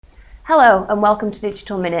Hello and welcome to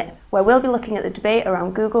Digital Minute, where we'll be looking at the debate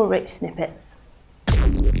around Google Rich Snippets.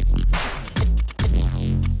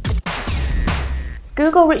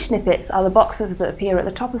 Google Rich Snippets are the boxes that appear at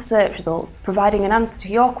the top of search results, providing an answer to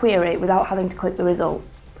your query without having to click the result.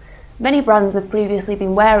 Many brands have previously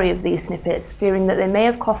been wary of these snippets, fearing that they may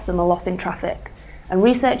have cost them a loss in traffic, and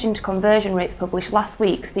research into conversion rates published last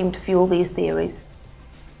week seemed to fuel these theories.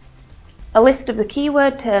 A list of the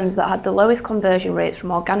keyword terms that had the lowest conversion rates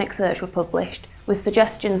from organic search were published, with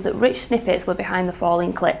suggestions that rich snippets were behind the fall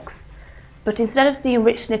in clicks. But instead of seeing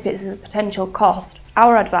rich snippets as a potential cost,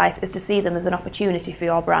 our advice is to see them as an opportunity for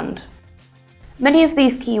your brand. Many of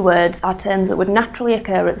these keywords are terms that would naturally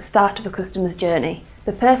occur at the start of a customer's journey,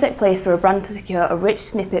 the perfect place for a brand to secure a rich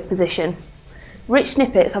snippet position. Rich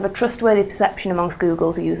snippets have a trustworthy perception amongst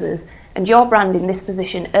Google's users, and your brand in this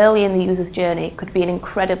position early in the user's journey could be an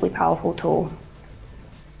incredibly powerful tool.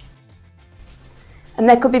 And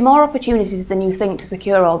there could be more opportunities than you think to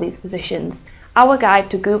secure all these positions. Our guide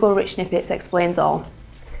to Google Rich Snippets explains all.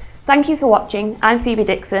 Thank you for watching. I'm Phoebe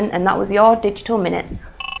Dixon, and that was your Digital Minute.